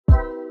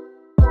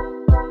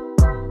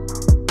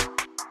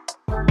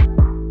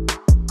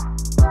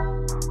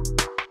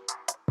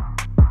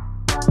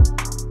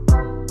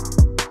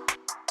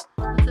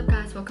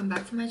welcome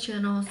back to my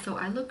channel. So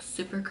I look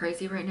super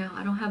crazy right now.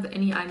 I don't have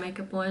any eye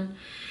makeup on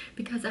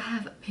because I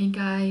have pink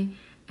eye,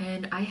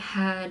 and I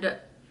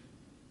had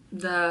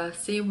the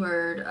C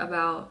word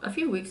about a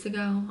few weeks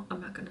ago. I'm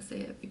not gonna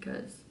say it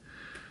because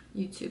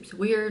YouTube's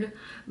weird,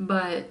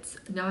 but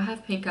now I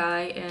have pink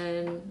eye,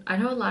 and I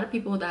know a lot of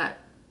people that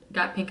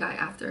got pink eye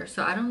after,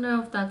 so I don't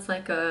know if that's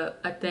like a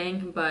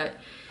thing, but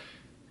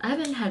I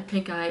haven't had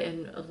pink eye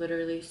in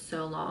literally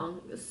so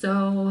long.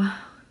 So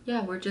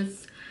yeah, we're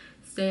just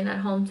staying at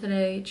home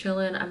today,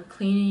 chilling. I'm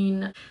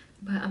cleaning,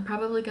 but I'm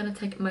probably gonna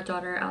take my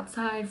daughter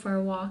outside for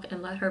a walk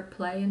and let her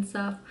play and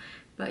stuff.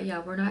 But yeah,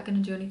 we're not gonna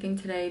do anything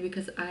today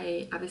because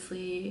I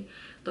obviously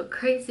look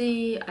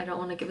crazy. I don't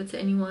want to give it to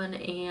anyone,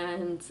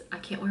 and I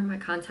can't wear my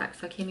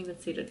contacts, so I can't even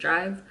see to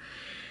drive.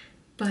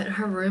 But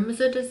her room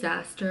is a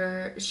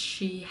disaster.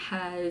 She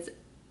has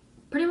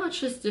pretty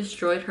much just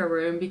destroyed her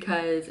room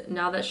because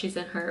now that she's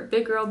in her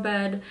big girl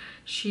bed,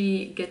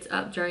 she gets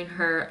up during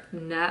her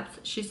naps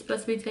she's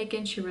supposed to be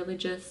taking. She really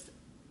just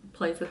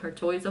plays with her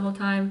toys the whole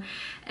time,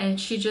 and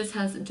she just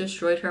has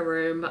destroyed her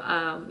room.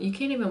 You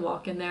can't even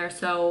walk in there.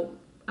 So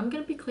I'm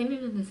gonna be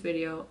cleaning in this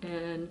video,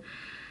 and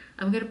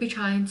I'm gonna be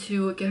trying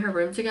to get her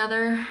room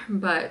together,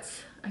 but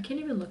I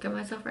can't even look at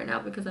myself right now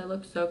because I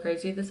look so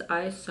crazy. This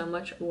eye is so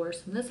much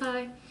worse than this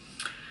eye.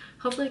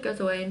 Hopefully it goes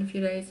away in a few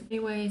days.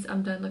 Anyways,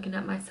 I'm done looking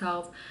at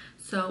myself.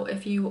 So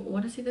if you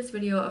want to see this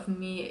video of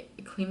me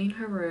cleaning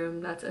her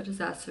room that's a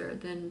disaster,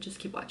 then just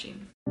keep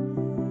watching.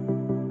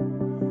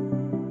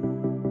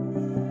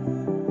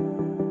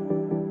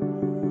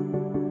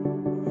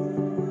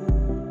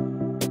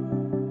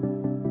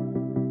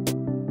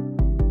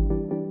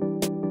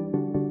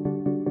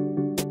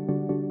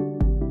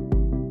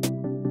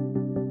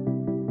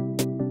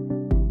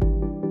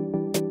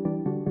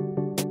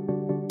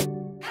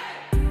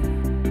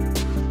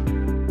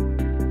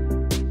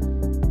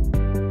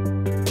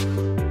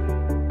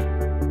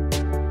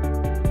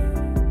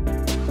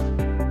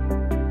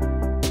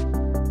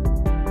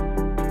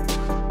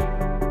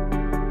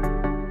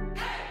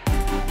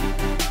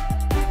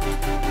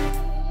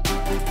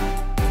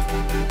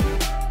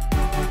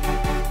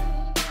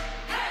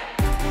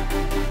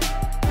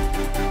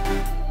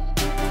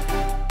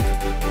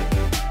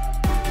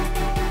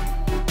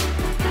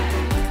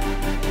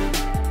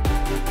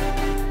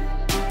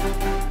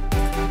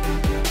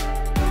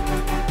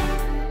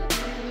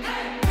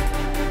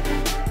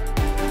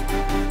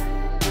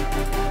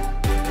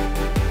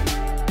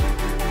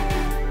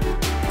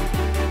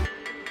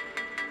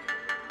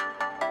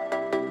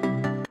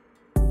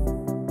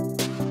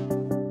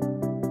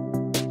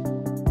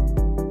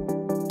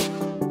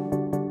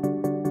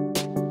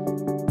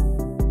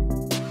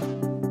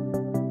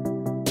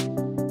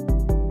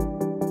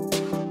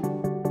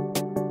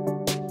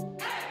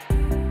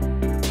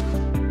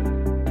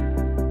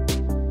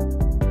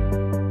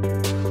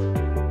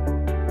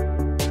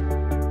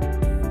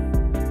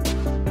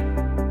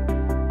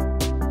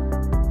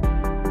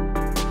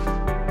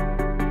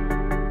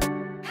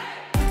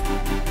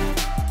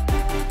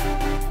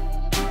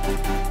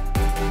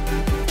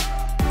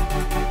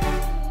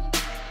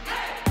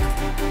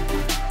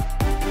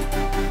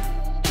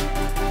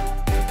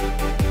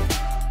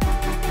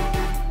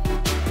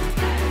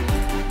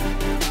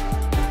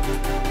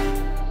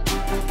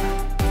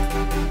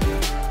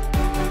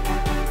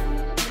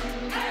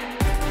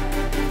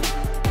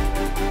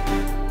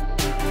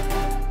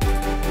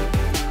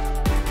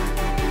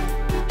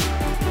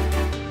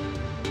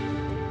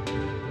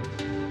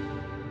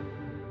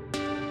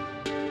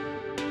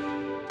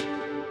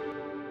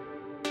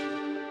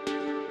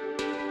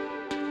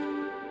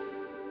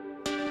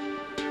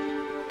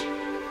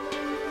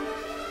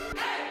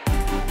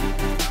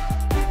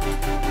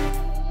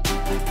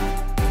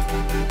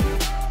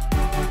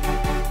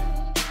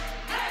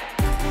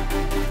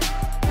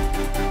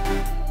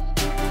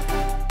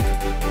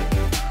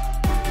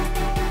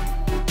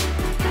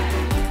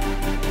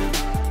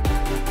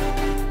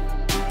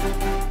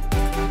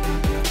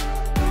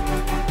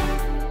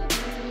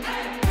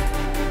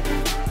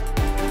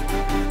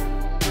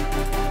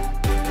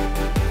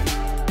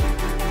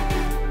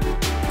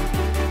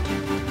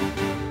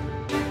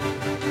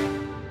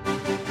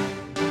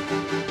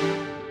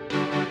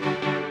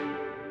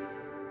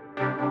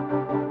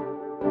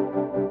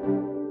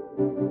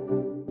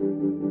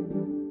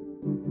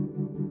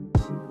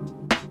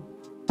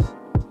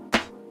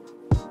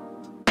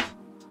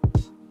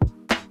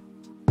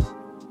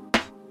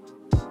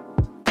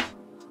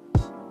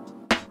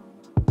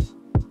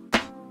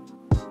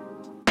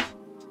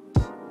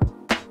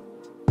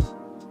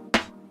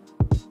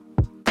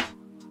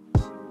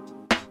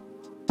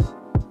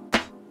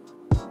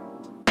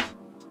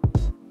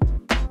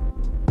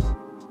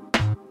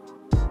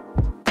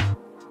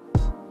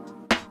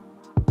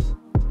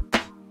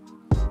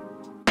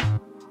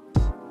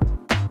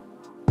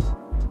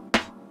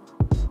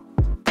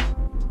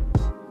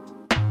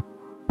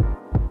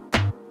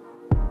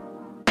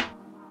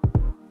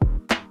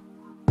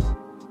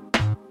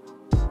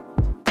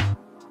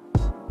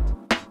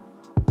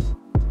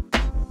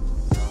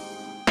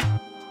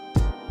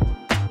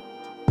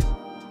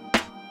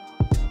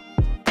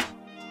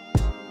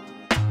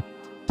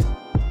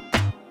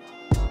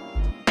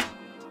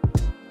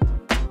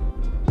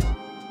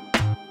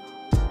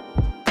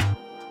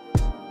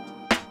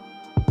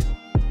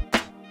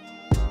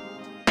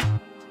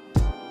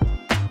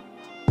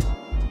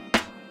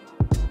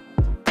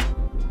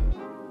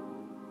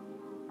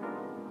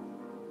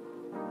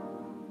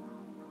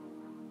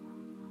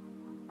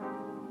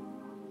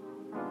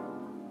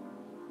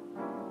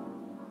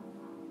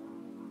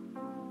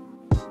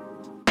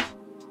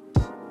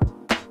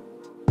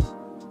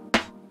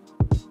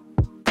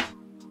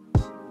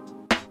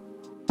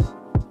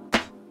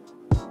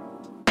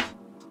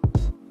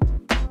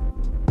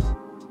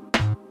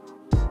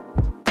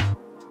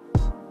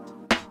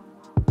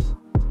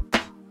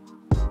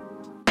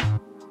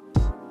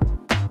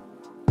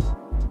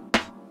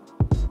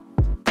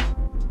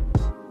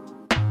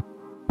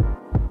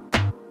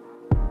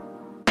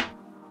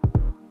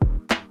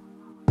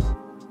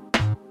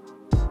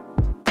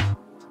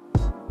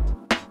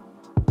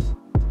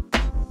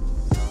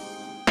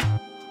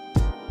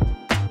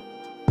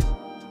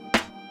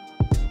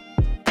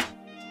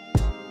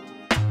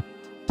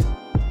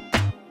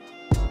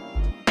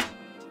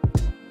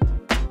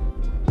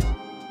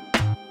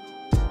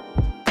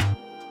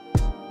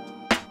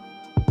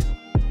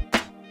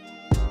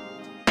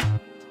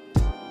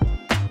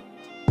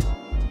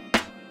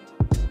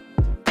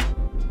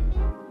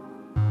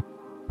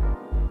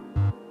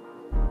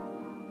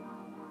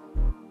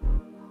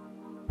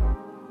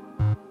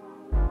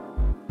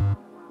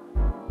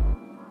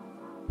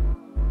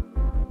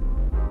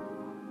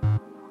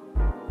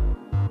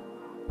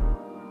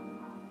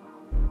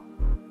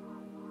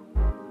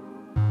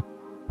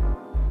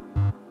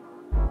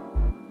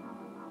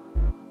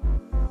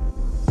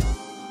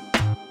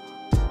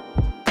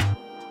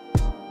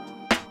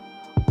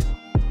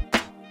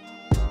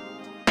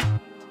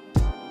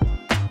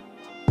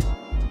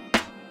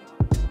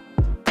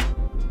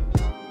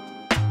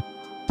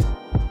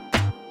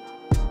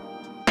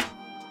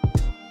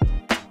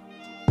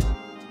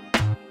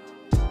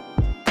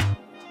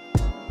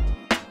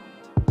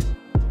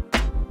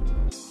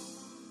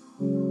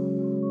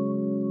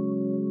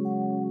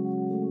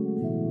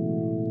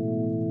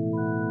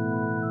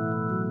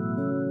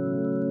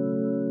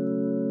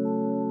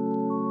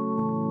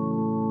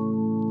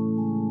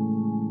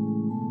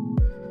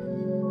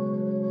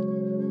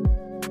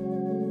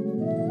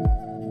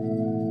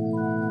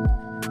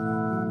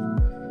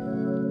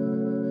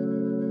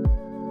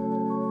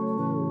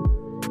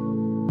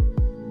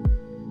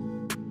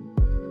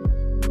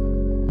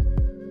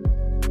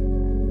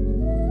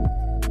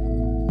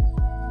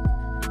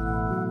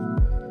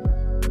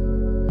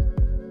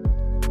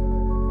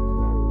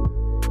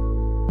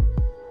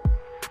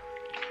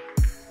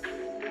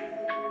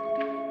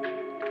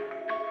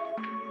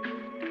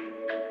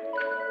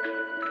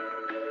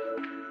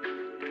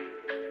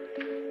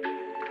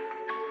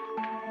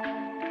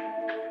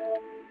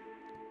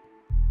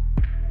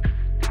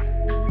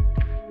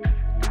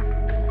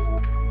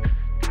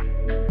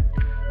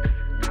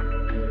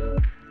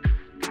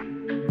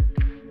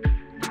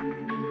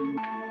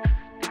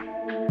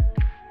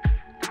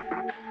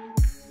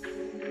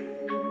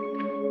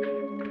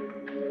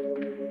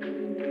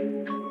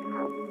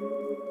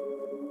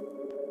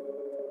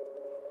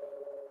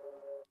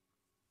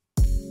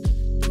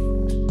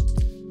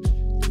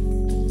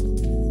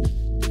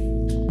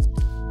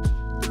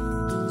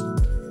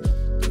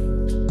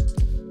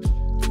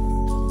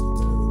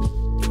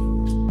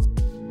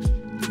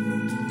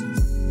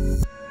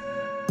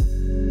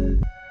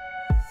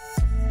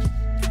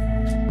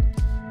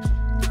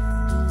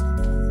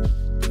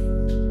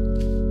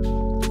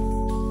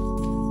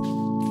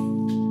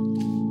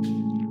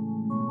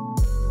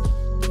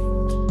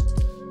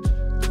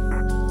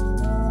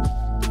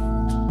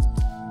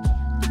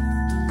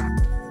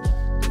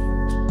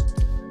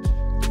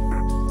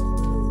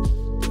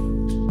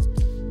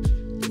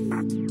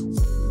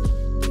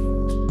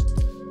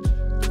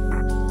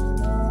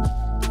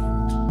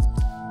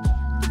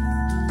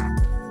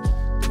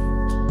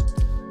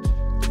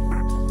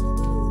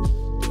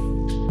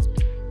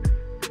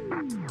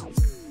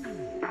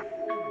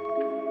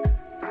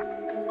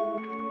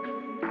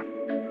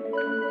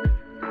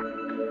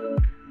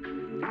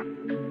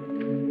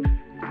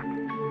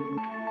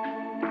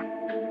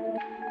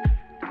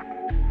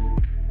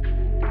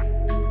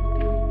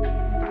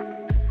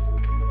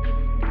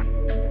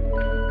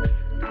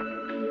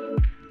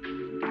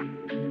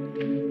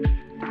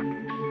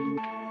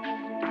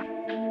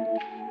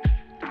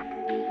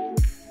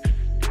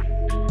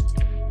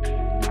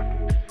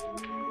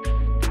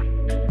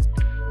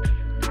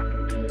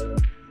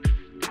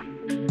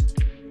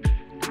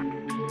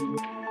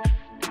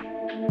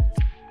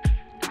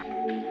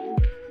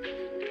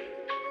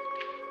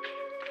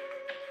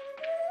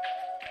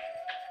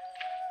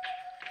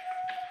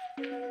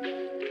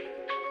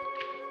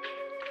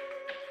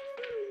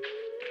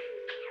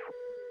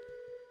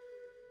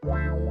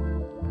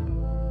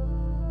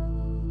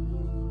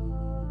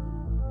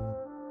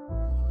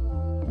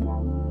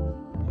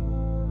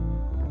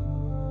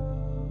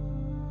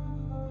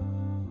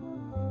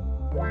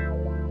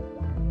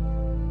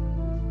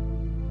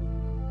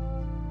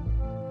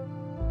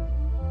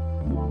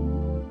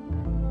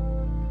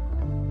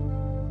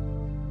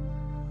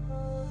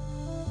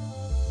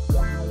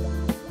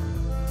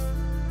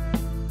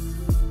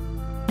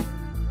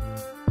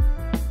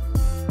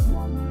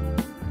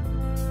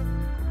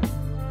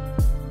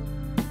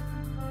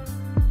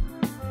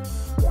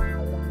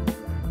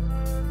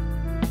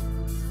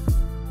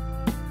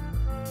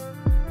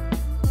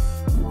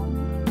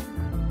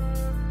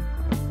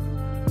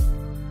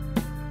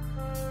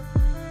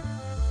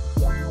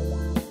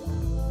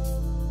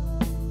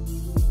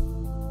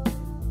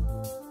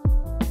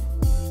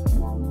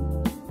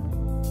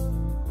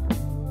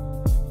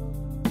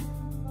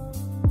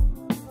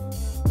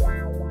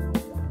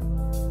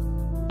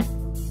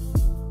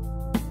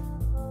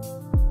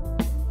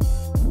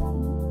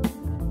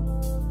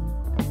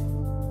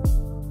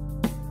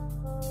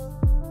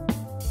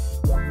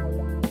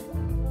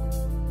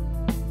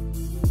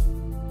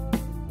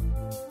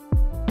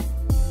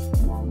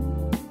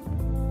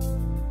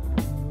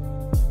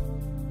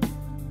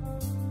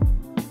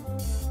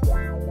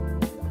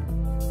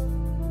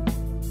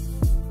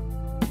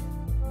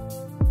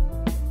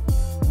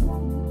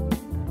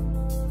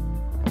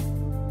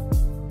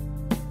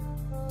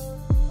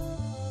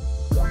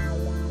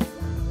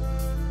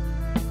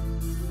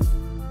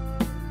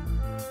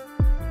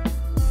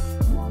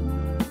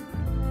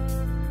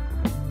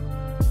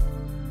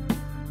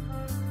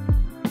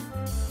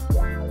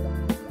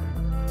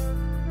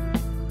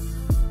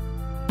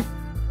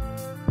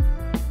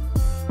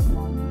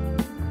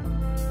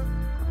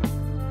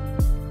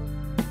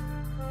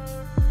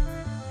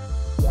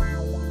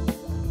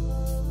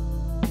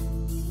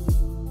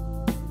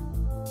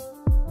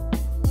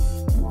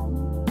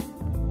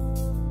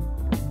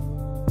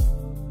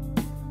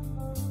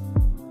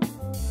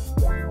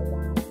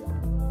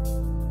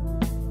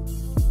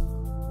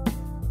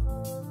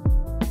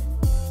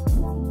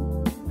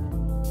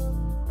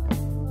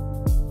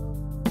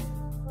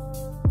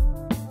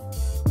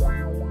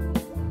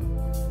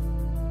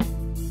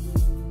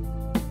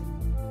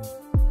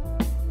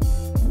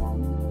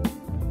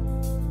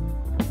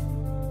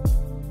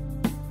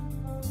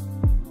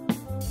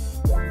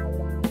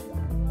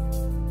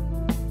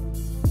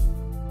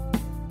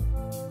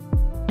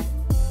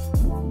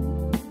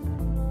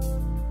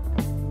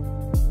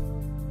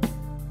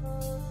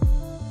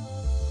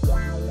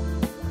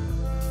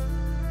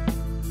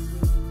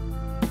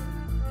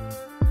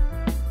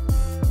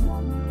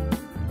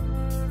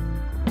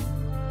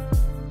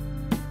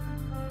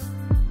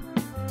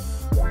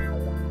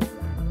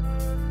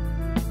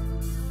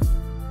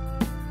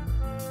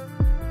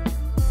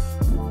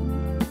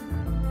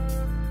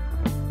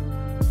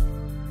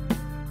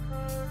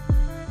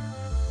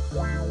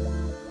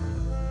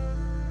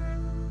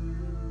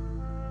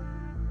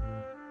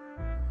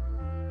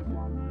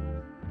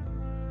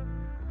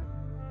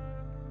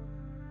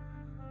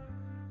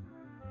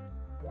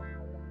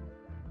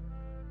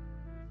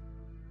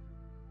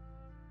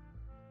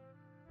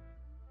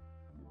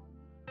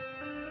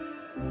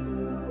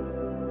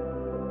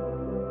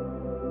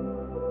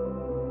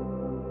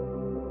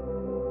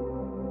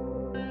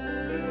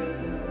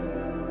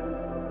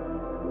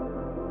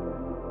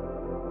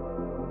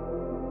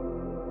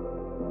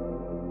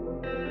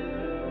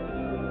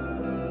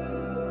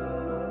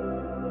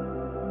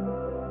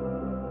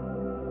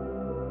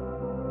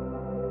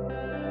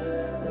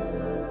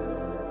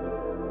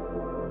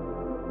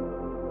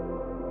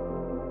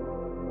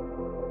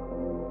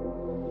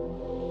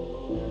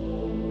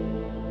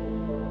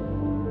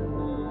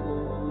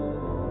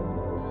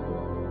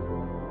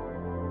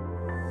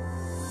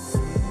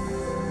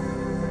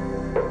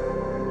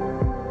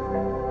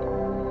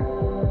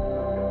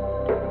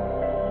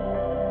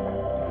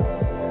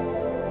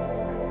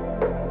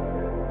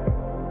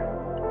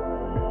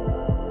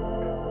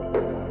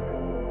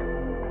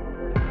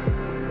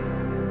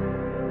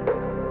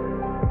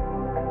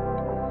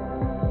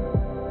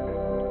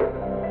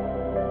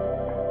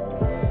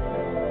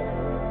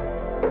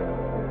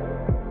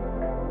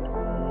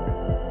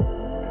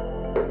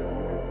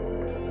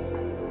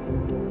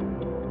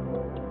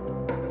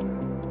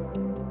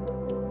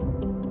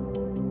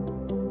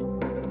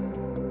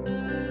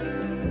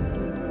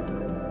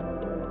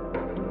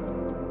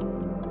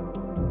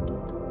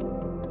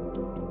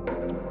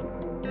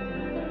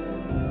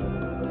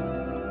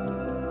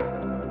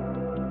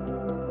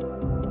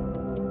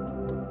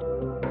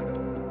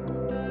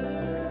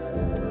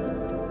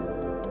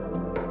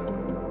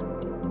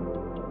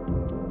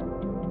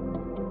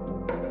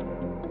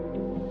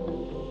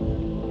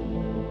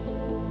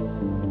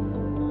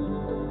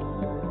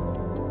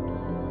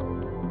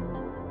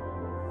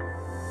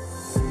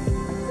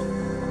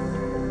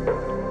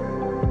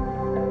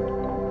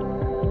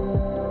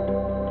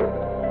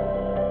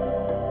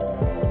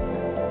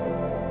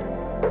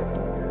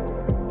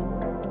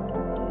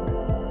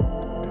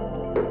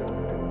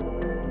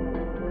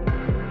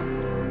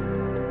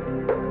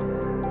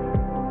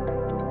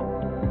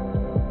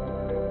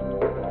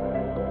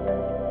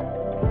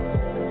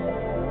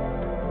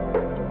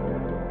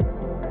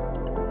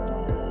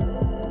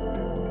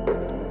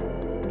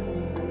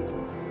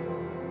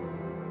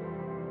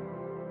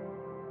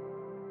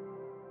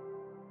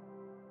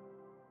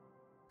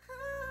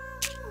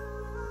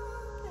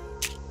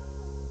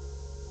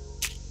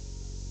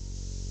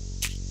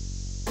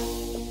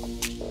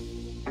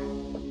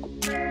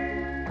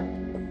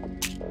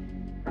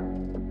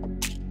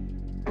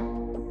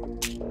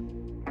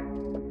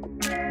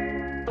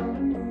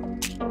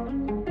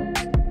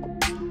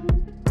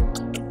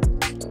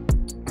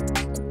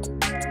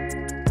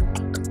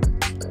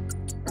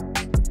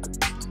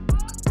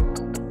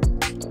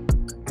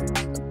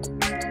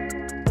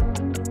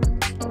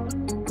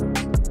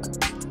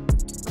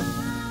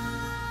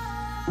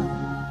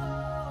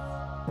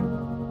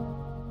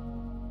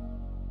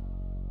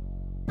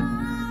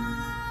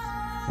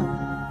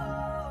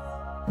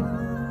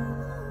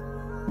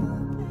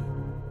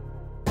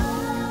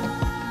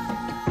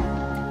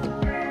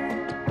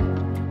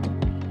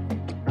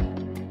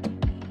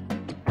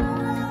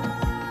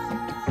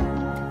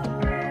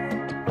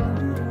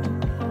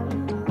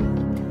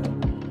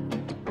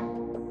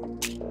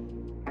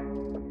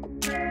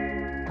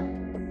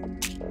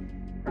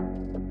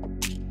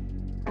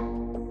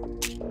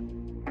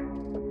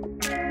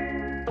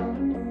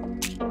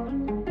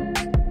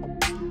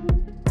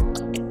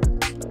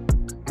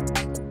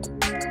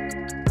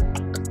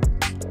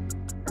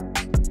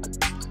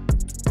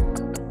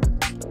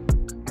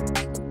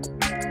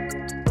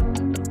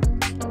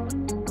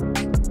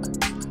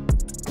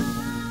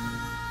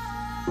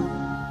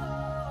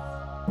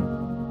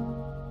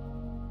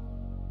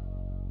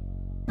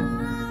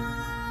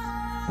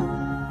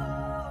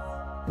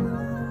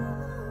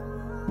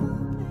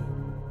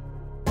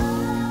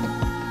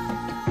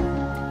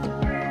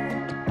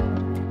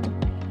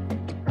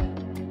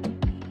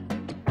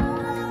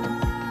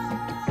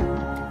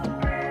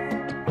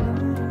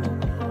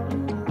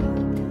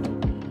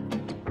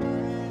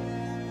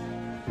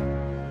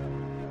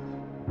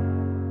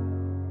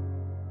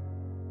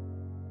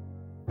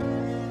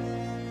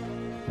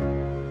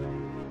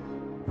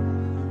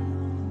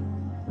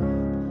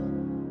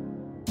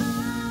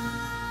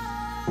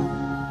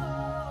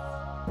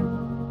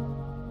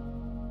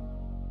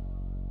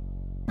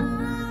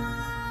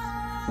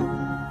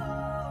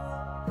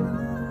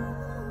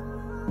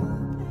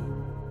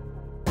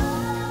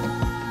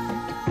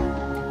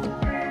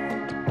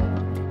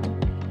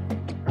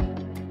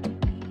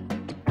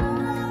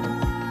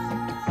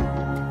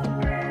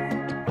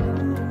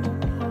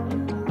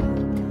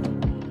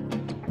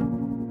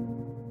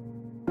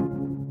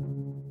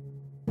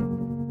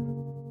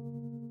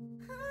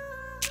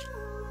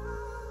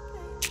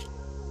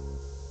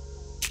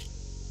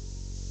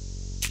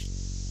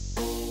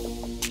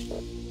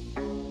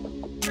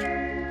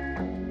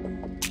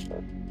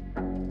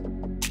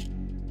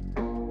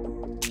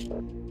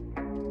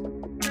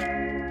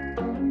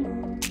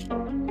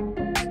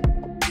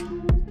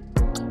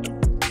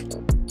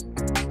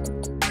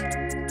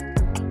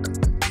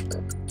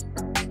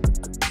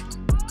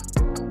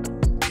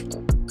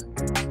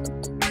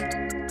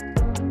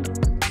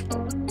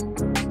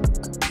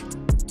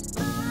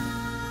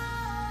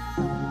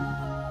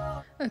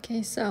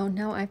 Okay, so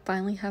now I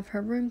finally have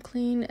her room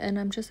clean and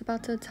I'm just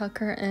about to tuck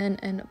her in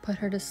and put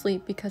her to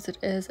sleep because it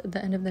is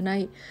the end of the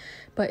night.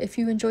 But if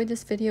you enjoyed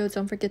this video,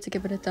 don't forget to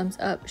give it a thumbs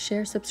up,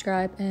 share,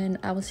 subscribe, and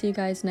I will see you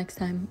guys next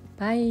time.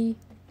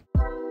 Bye!